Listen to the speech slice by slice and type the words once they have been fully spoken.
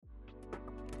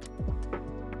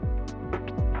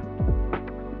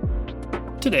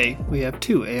Today, we have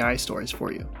two AI stories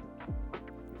for you.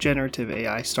 Generative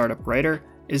AI startup Writer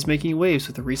is making waves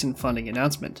with a recent funding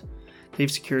announcement.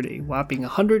 They've secured a whopping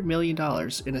 $100 million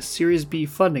in a Series B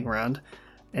funding round,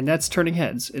 and that's turning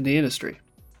heads in the industry.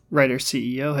 Writer's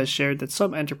CEO has shared that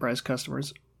some enterprise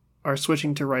customers are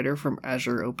switching to Writer from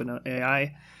Azure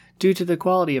OpenAI due to the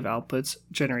quality of outputs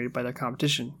generated by their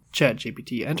competition,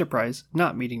 ChatGPT Enterprise,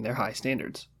 not meeting their high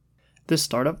standards. This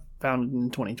startup, founded in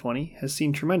 2020, has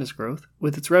seen tremendous growth,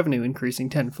 with its revenue increasing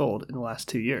tenfold in the last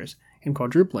 2 years and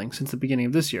quadrupling since the beginning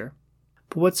of this year.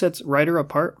 But what sets Writer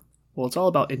apart? Well, it's all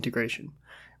about integration.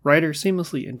 Writer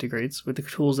seamlessly integrates with the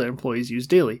tools that employees use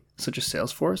daily, such as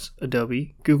Salesforce,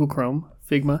 Adobe, Google Chrome,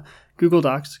 Figma, Google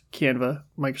Docs, Canva,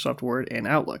 Microsoft Word, and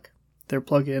Outlook. Their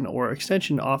plugin or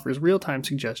extension offers real-time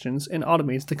suggestions and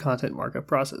automates the content markup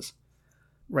process.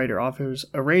 Writer offers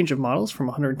a range of models from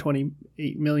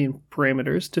 128 million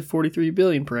parameters to 43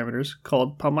 billion parameters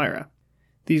called Palmyra.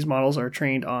 These models are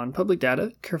trained on public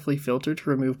data, carefully filtered to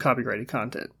remove copyrighted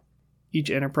content. Each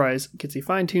enterprise gets a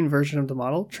fine-tuned version of the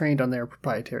model trained on their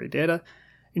proprietary data,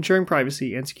 ensuring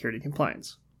privacy and security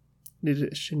compliance. In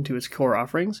addition to its core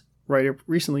offerings, Writer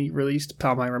recently released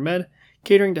Palmyra Med,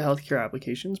 catering to healthcare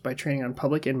applications by training on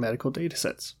public and medical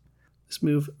datasets. This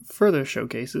move further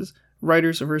showcases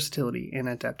Writer's versatility and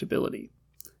adaptability.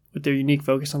 With their unique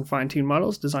focus on fine-tuned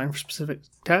models designed for specific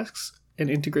tasks and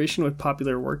integration with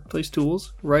popular workplace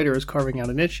tools, Writer is carving out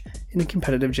a niche in the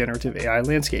competitive generative AI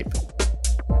landscape.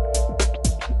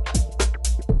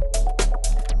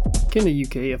 Can the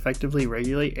UK effectively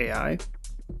regulate AI?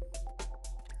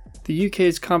 The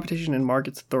UK's Competition and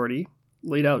Markets Authority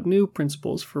laid out new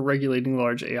principles for regulating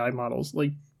large AI models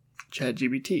like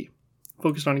ChatGPT,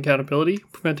 focused on accountability,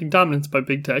 preventing dominance by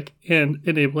big tech, and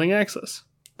enabling access.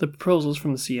 The proposals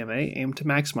from the CMA aim to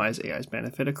maximize AI's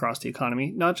benefit across the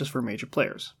economy, not just for major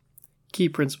players. Key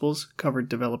principles covered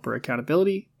developer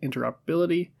accountability,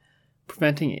 interoperability,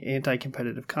 preventing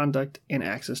anti-competitive conduct, and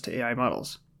access to AI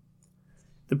models.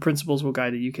 The principles will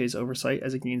guide the UK's oversight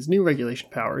as it gains new regulation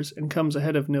powers and comes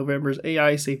ahead of November's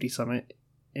AI Safety Summit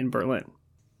in Berlin.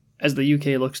 As the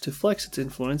UK looks to flex its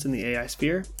influence in the AI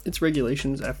sphere, its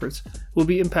regulations efforts will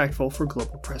be impactful for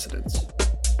global precedents.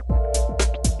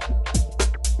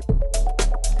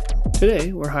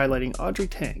 Today, we're highlighting Audrey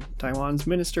Tang, Taiwan's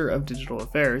Minister of Digital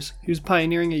Affairs, who's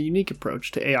pioneering a unique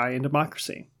approach to AI and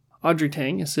democracy. Audrey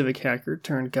Tang, a civic hacker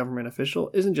turned government official,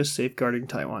 isn't just safeguarding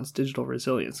Taiwan's digital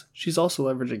resilience, she's also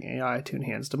leveraging AI to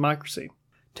enhance democracy.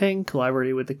 Tang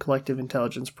collaborated with the Collective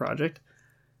Intelligence Project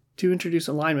to introduce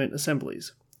alignment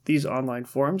assemblies. These online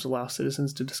forums allow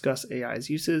citizens to discuss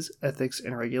AI's uses, ethics,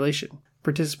 and regulation.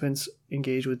 Participants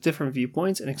engage with different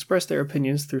viewpoints and express their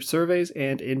opinions through surveys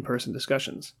and in-person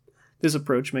discussions. This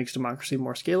approach makes democracy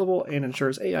more scalable and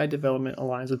ensures AI development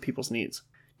aligns with people's needs.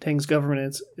 Tang's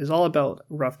governance is all about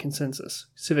rough consensus,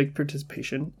 civic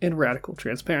participation, and radical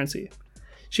transparency.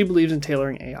 She believes in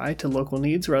tailoring AI to local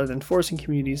needs rather than forcing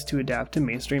communities to adapt to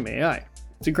mainstream AI.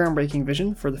 It's a groundbreaking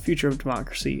vision for the future of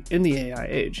democracy in the AI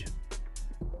age.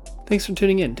 Thanks for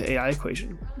tuning in to AI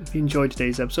Equation. If you enjoyed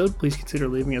today's episode, please consider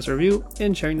leaving us a review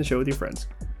and sharing the show with your friends.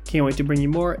 Can't wait to bring you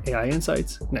more AI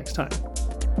insights next time.